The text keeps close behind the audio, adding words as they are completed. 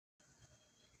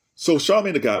So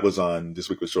Charlamagne Tha God was on This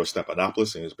Week with George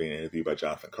Stephanopoulos, and he was being interviewed by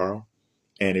Jonathan Karl,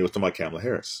 and he was talking about Kamala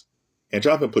Harris. And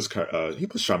Jonathan puts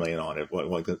Charlamagne on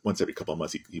it once every couple of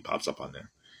months. He pops up on there.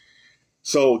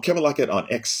 So Kevin Lockett on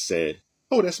X said,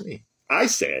 "Oh, that's me." I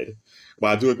said,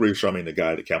 "Well, I do agree with Charlamagne Tha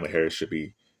God that Kamala Harris should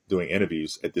be doing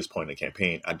interviews at this point in the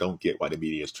campaign. I don't get why the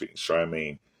media is treating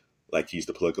Charlamagne like he's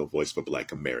the political voice for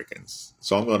Black Americans."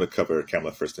 So I'm going to cover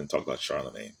Kamala first and talk about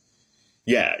Charlamagne.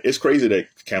 Yeah, it's crazy that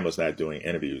Kamala's not doing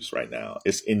interviews right now.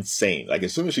 It's insane. Like,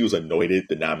 as soon as she was anointed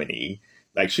the nominee,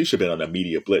 like, she should have been on a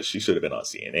media blitz. She should have been on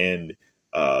CNN,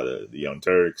 the Young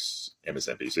Turks,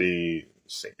 MSNBC,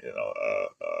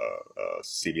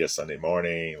 CBS Sunday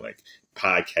Morning, like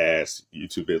podcasts,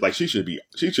 YouTube. Like, she should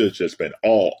have just been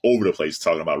all over the place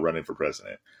talking about running for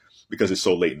president because it's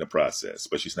so late in the process,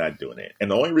 but she's not doing it. And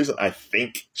the only reason I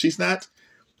think she's not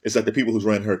is that the people who's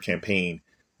running her campaign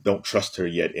don't trust her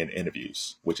yet in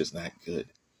interviews, which is not good.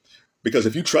 Because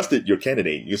if you trusted your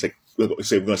candidate, you say, we're going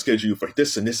to schedule you for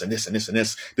this and this and this and this and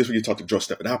this. This when you talk to George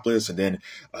Stephanopoulos, and then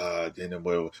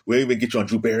we'll even get you on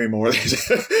Drew Barrymore.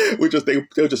 She'll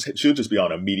just be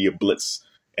on a media blitz.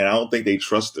 And I don't think they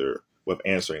trust her with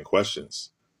answering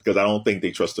questions, because I don't think they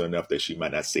trust her enough that she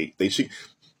might not say.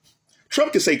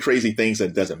 Trump can say crazy things and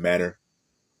it doesn't matter.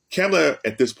 Kamala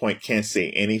at this point can't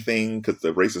say anything because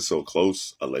the race is so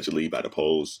close, allegedly by the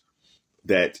polls,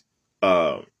 that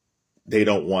they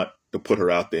don't want to put her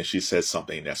out there and she says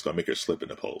something that's going to make her slip in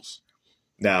the polls.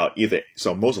 Now,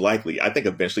 so most likely, I think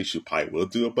eventually she probably will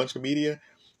do a bunch of media,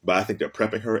 but I think they're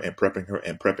prepping her and prepping her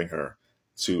and prepping her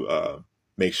to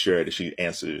make sure that she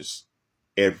answers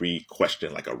every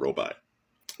question like a robot,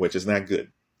 which is not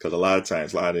good, because a lot of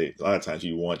times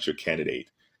you want your candidate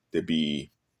to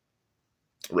be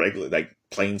regular, like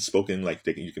plain spoken, like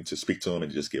you can just speak to them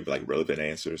and just give like relevant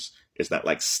answers. It's not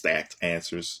like stacked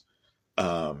answers.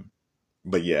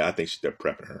 But yeah, I think they're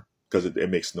prepping her because it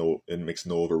makes no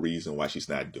other reason why she's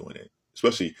not doing it,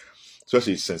 especially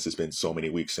since it's been so many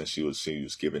weeks since she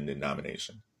was given the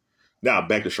nomination. Now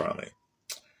back to Charlamagne.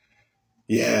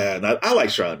 Yeah, now, I like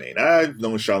Charlamagne. I've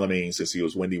known Charlamagne since he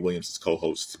was Wendy Williams'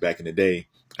 co-host back in the day.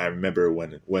 I remember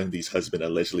when Wendy's husband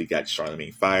allegedly got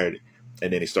Charlamagne fired,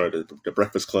 and then he started the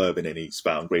Breakfast Club, and then he's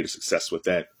found greater success with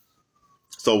that.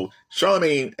 So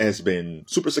Charlamagne has been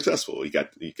super successful. He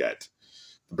got the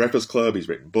Breakfast Club. He's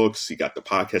written books. He got the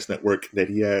podcast network that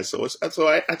he has. So I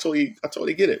totally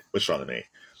get it with Charlamagne.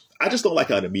 I just don't like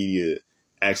how the media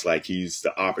acts like he's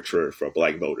the arbiter for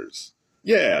Black voters.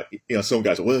 Yeah, some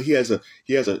guys are, well, he has a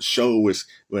show.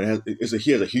 He has a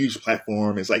huge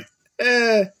platform. It's like,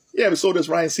 yeah, but so does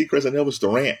Ryan Seacrest and Elvis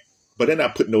Duran. But they're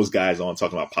not putting those guys on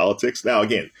talking about politics. Now,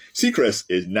 again, Seacrest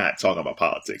is not talking about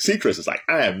politics. Seacrest is like,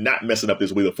 I am not messing up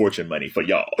this Wheel of Fortune money for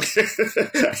y'all.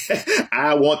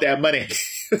 I want that money.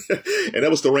 And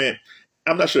Elvis Duran,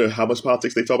 I'm not sure how much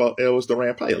politics they talk about Elvis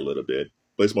Duran, probably a little bit,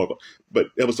 but it's more. But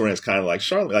Elvis Duran is kind of like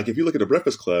Charlamagne. Like, if you look at the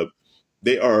Breakfast Club,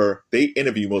 they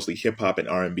interview mostly hip hop and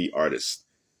R&B artists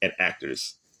and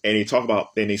actors, and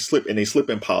they slip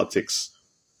in politics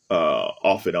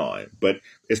off and on. But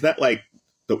it's not like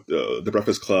the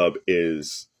Breakfast Club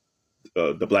is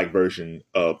the Black version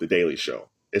of The Daily Show.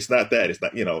 It's not that. It's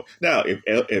not, now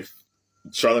if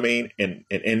Charlamagne and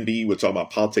Envy would talk about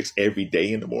politics every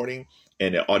day in the morning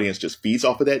and the audience just feeds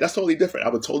off of that, that's totally different. I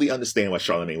would totally understand why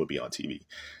Charlamagne would be on TV,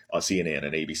 on CNN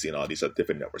and ABC and all these other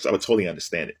different networks. I would totally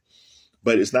understand it.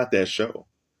 But it's not that show.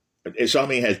 And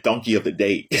Charlamagne has Donkey of the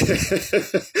Day.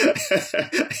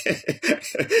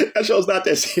 That show's not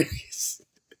that serious.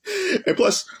 And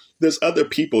plus, there's other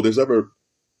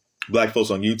Black folks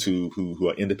on YouTube who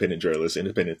are independent journalists,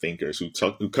 independent thinkers who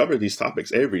cover these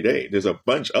topics every day. There's a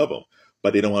bunch of them,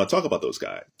 but they don't want to talk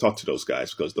to those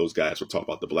guys because those guys will talk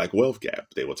about the Black wealth gap.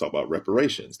 They will talk about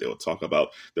reparations. They will talk about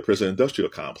the prison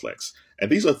industrial complex. And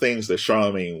these are things that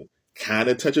Charlamagne kind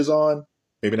of touches on.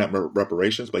 Maybe not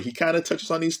reparations, but he kind of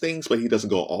touches on these things, but he doesn't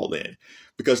go all in.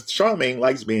 Because Charlamagne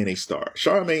likes being a star.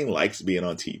 Charlamagne likes being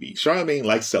on TV. Charlamagne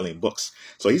likes selling books.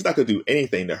 So he's not going to do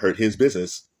anything to hurt his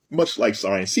business, much like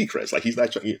Ryan Seacrest. Like,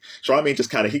 Charlamagne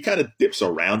just kind of dips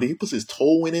around it. He puts his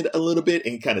toe in it a little bit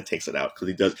and he kind of takes it out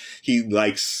because he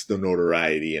likes the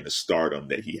notoriety and the stardom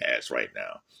that he has right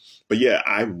now. But yeah,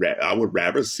 I would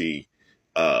rather see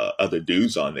other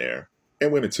dudes on there,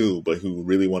 and women too, but who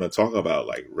really want to talk about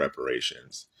like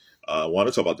reparations, want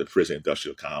to talk about the prison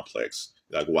industrial complex,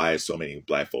 like why is so many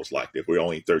Black folks locked up? We're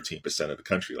only 13% of the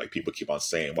country. Like, people keep on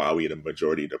saying, why are we the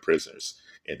majority of the prisoners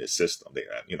in this system?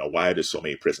 Why are there so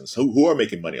many prisons? Who are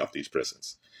making money off these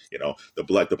prisons?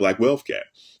 The Black wealth gap.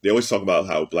 They always talk about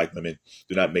how Black women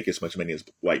do not make as much money as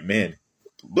white men.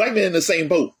 black men in the same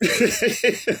boat.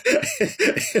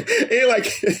 And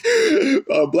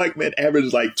like black men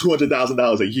average like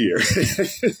 $200,000 a year.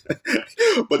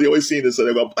 But they always seem to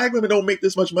say, well, black women don't make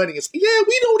this much money. It's, yeah,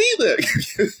 we don't either.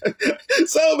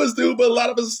 Some of us do, but a lot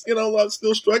of us, are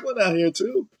still struggling out here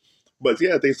too. But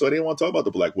yeah, they didn't want to talk about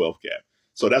the black wealth gap.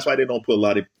 So that's why they don't put a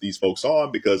lot of these folks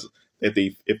on, because if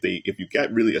you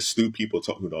got really astute people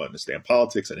who don't understand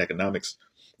politics and economics,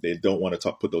 they don't want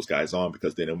to put those guys on,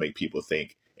 because then it'll make people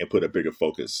think and put a bigger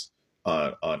focus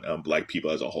on black people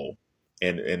as a whole,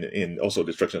 and also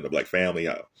destruction of the black family.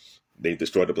 How they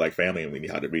destroyed the black family, and we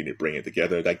need how to really bring it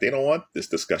together. Like, they don't want this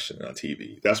discussion on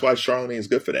TV. That's why Charlamagne is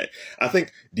good for that. I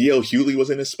think D.L. Hughley was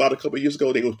in this spot a couple of years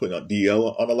ago. They were putting on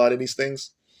D.L. on a lot of these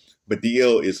things, but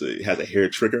D.L. has a hair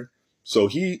trigger, so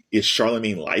he is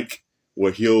Charlamagne-like,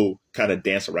 where he'll kind of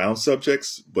dance around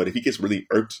subjects, but if he gets really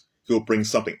irked, he'll bring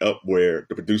something up where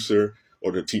the producer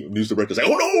or the news director say,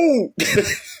 "Oh no,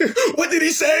 what did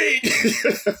he say?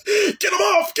 Get him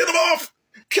off,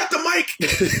 cut the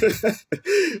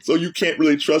mic." So you can't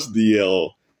really trust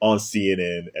DL on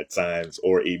CNN at times,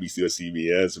 or ABC or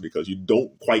CBS, because you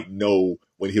don't quite know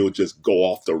when he'll just go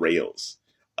off the rails.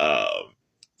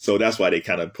 So that's why they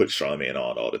kind of put Charlamagne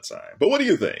on all the time. But what do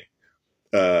you think?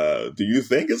 Do you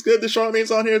think it's good that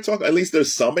Charlamagne's on here talking? At least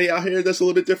there's somebody out here that's a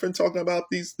little bit different talking about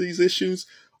these issues,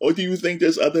 or do you think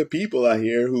there's other people out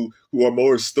here who are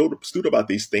more astute about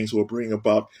these things, who are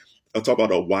talk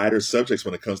about a wider subjects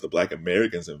when it comes to Black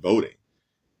Americans and voting?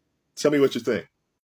 Tell me what you think.